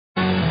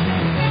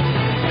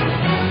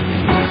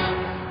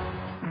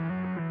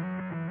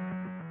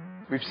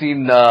We've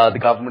seen the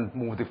government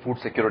move the food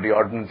security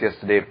ordinance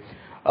yesterday.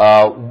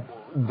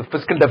 The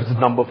fiscal deficit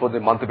number for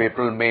the month of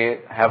April may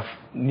have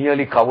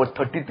nearly covered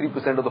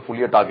 33% of the full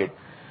year target.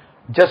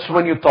 Just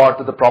when you thought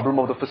that the problem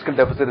of the fiscal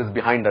deficit is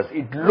behind us,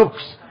 it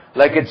looks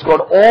like it's got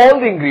all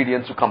the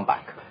ingredients to come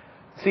back.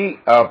 See,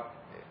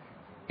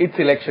 it's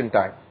election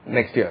time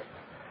next year.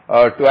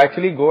 To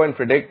actually go and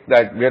predict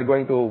that we are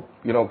going to,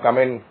 come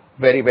in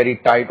very, very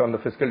tight on the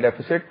fiscal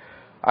deficit,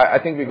 I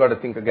think we got to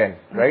think again,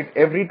 right?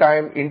 Every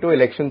time into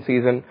election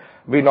season,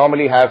 we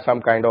normally have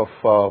some kind of,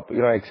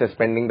 excess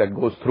spending that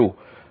goes through.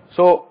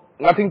 So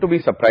nothing to be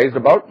surprised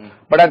about.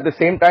 But at the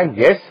same time,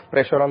 yes,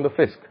 pressure on the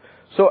fisc.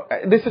 So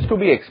this is to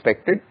be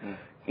expected.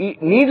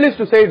 Needless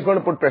to say, it's going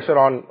to put pressure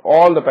on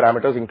all the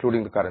parameters,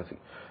 including the currency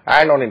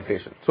and on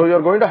inflation. So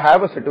you're going to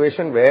have a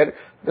situation where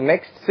the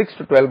next 6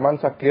 to 12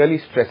 months are clearly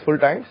stressful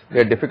times.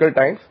 They're difficult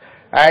times.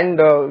 And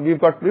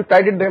we've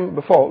tidied them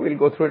before. We'll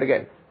go through it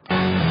again.